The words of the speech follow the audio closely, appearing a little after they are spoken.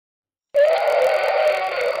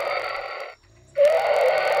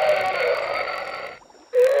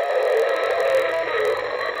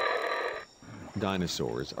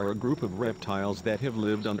dinosaurs are a group of reptiles that have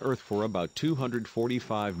lived on Earth for about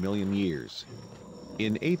 245 million years.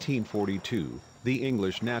 In 1842, the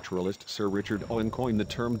English naturalist Sir Richard Owen coined the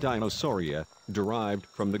term Dinosauria, derived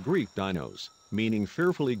from the Greek dinos, meaning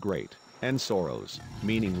fearfully great, and sauros,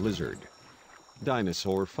 meaning lizard.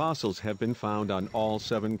 Dinosaur fossils have been found on all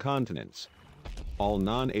 7 continents. All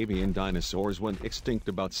non-avian dinosaurs went extinct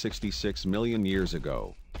about 66 million years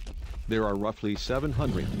ago. There are roughly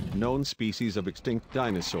 700 known species of extinct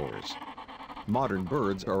dinosaurs. Modern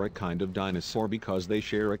birds are a kind of dinosaur because they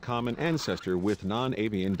share a common ancestor with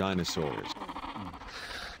non-avian dinosaurs.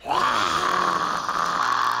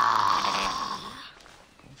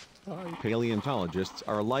 Paleontologists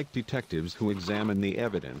are like detectives who examine the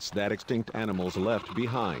evidence that extinct animals left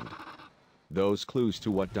behind. Those clues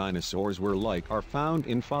to what dinosaurs were like are found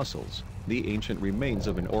in fossils, the ancient remains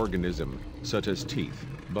of an organism, such as teeth,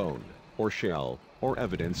 bone, or shell, or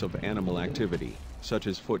evidence of animal activity, such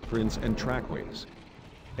as footprints and trackways.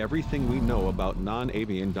 Everything we know about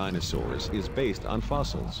non-avian dinosaurs is based on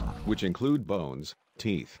fossils, which include bones,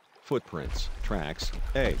 teeth, footprints, tracks,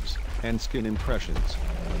 eggs, and skin impressions.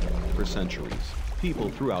 For centuries, people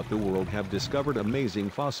throughout the world have discovered amazing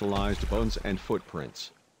fossilized bones and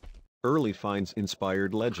footprints. Early finds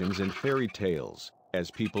inspired legends and fairy tales, as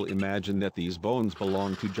people imagine that these bones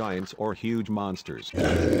belong to giants or huge monsters.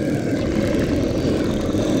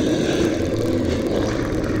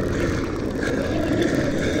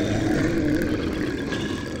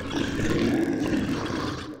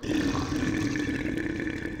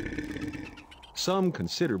 Some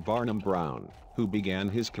consider Barnum Brown, who began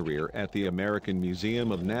his career at the American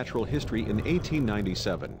Museum of Natural History in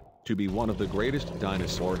 1897, to be one of the greatest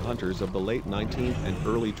dinosaur hunters of the late 19th and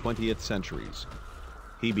early 20th centuries.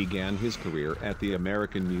 He began his career at the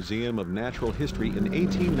American Museum of Natural History in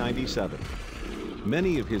 1897.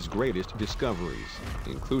 Many of his greatest discoveries,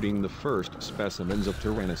 including the first specimens of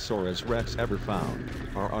Tyrannosaurus rex ever found,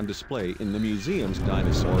 are on display in the museum's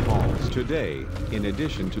dinosaur halls. Today, in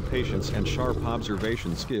addition to patience and sharp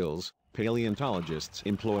observation skills, paleontologists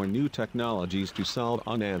employ new technologies to solve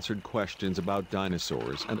unanswered questions about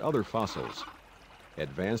dinosaurs and other fossils.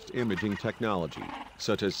 Advanced imaging technology,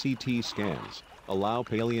 such as CT scans, allow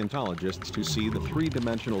paleontologists to see the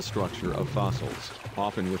three-dimensional structure of fossils,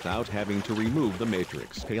 often without having to remove the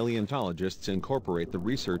matrix. Paleontologists incorporate the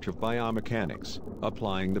research of biomechanics,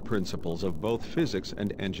 applying the principles of both physics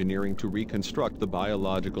and engineering to reconstruct the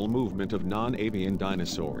biological movement of non-avian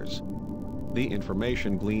dinosaurs. The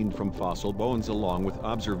information gleaned from fossil bones along with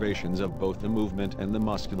observations of both the movement and the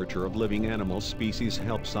musculature of living animal species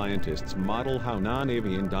help scientists model how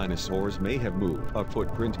non-avian dinosaurs may have moved. A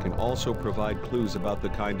footprint can also provide clues about the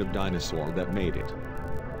kind of dinosaur that made it.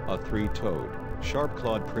 A three-toed,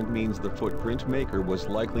 sharp-clawed print means the footprint maker was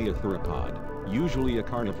likely a theropod, usually a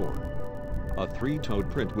carnivore. A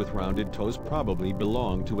three-toed print with rounded toes probably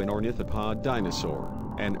belonged to an ornithopod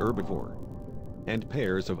dinosaur, an herbivore. And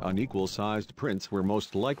pairs of unequal-sized prints were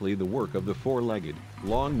most likely the work of the four-legged,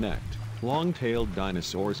 long-necked, long-tailed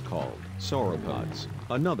dinosaurs called sauropods,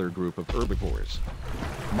 another group of herbivores.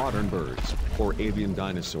 Modern birds, or avian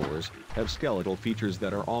dinosaurs, have skeletal features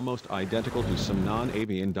that are almost identical to some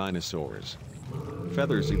non-avian dinosaurs.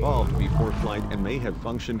 Feathers evolved before flight and may have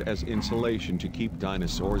functioned as insulation to keep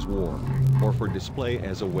dinosaurs warm, or for display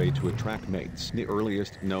as a way to attract mates. The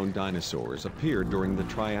earliest known dinosaurs appeared during the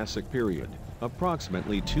Triassic period,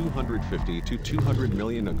 approximately 250 to 200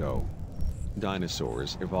 million ago.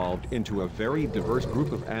 Dinosaurs evolved into a very diverse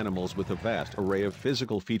group of animals with a vast array of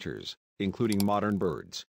physical features, including modern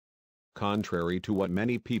birds. Contrary to what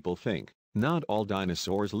many people think, not all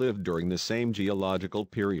dinosaurs lived during the same geological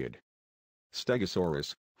period.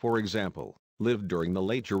 Stegosaurus, for example, lived during the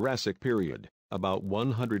late Jurassic period, about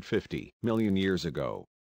 150 million years ago.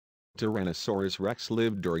 Tyrannosaurus rex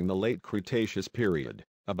lived during the late Cretaceous period,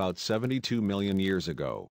 about 72 million years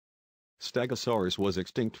ago. Stegosaurus was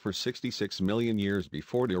extinct for 66 million years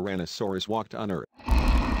before Tyrannosaurus walked on Earth.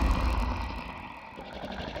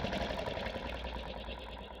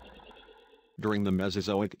 During the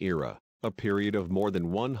Mesozoic era, a period of more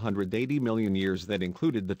than 180 million years that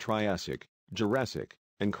included the Triassic, Jurassic,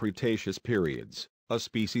 and Cretaceous periods, a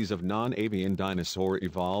species of non-avian dinosaur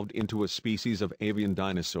evolved into a species of avian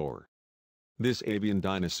dinosaur. This avian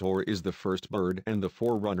dinosaur is the first bird and the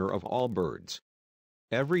forerunner of all birds.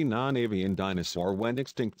 Every non-avian dinosaur went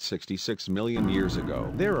extinct 66 million years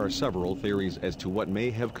ago. There are several theories as to what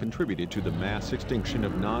may have contributed to the mass extinction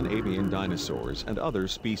of non-avian dinosaurs and other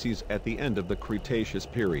species at the end of the Cretaceous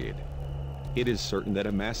period. It is certain that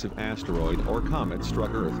a massive asteroid or comet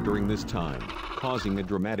struck Earth during this time, causing a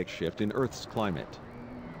dramatic shift in Earth's climate.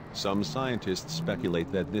 Some scientists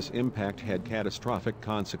speculate that this impact had catastrophic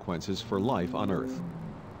consequences for life on Earth.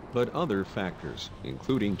 But other factors,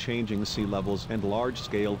 including changing sea levels and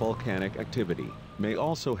large-scale volcanic activity, may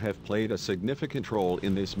also have played a significant role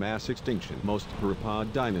in this mass extinction. Most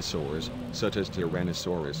theropod dinosaurs, such as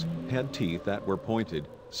Tyrannosaurus, had teeth that were pointed,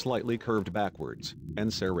 slightly curved backwards,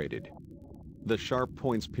 and serrated. The sharp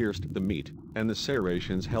points pierced the meat, and the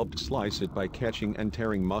serrations helped slice it by catching and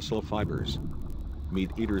tearing muscle fibers.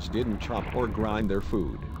 Meat eaters didn't chop or grind their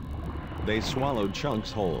food. They swallowed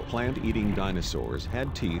chunks whole. Plant-eating dinosaurs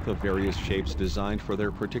had teeth of various shapes designed for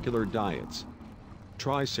their particular diets.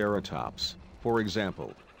 Triceratops, for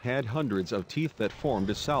example, had hundreds of teeth that formed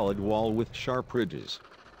a solid wall with sharp ridges.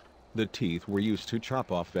 The teeth were used to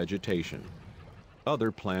chop off vegetation.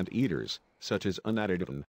 Other plant-eaters, such as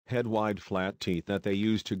Indoninous, had wide flat teeth that they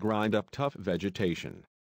used to grind up tough vegetation.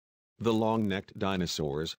 The long-necked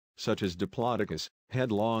dinosaurs, such as Diplodocus,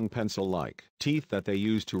 had long pencil-like teeth that they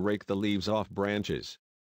used to rake the leaves off branches.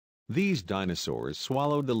 These dinosaurs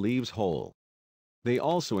swallowed the leaves whole. They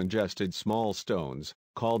also ingested small stones,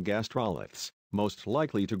 called gastroliths, most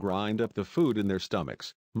likely to grind up the food in their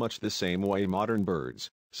stomachs, much the same way modern birds,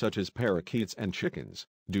 such as parakeets and chickens,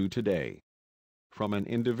 do today. From an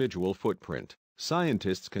individual footprint,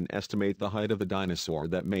 scientists can estimate the height of the dinosaur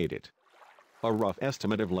that made it. A rough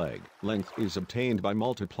estimate of leg length is obtained by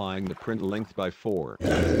multiplying the print length by 4.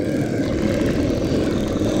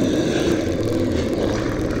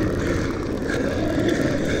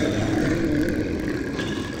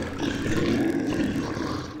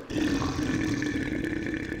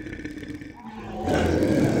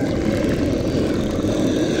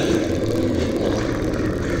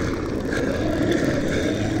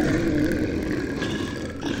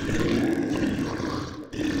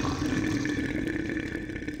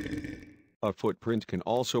 A footprint can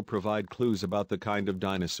also provide clues about the kind of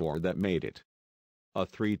dinosaur that made it. A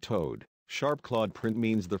three-toed, sharp-clawed print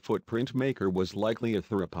means the footprint maker was likely a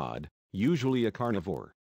theropod, usually a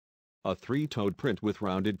carnivore. A three-toed print with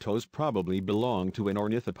rounded toes probably belonged to an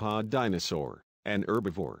ornithopod dinosaur, an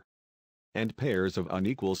herbivore. And pairs of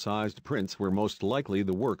unequal-sized prints were most likely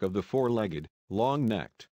the work of the four-legged,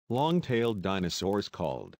 long-necked, long-tailed dinosaurs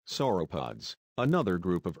called sauropods, another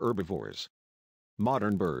group of herbivores.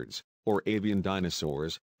 Modern birds, or avian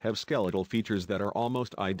dinosaurs, have skeletal features that are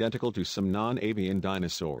almost identical to some non-avian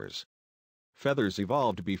dinosaurs. Feathers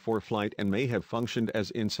evolved before flight and may have functioned as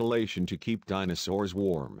insulation to keep dinosaurs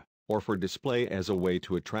warm, or for display as a way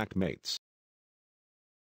to attract mates.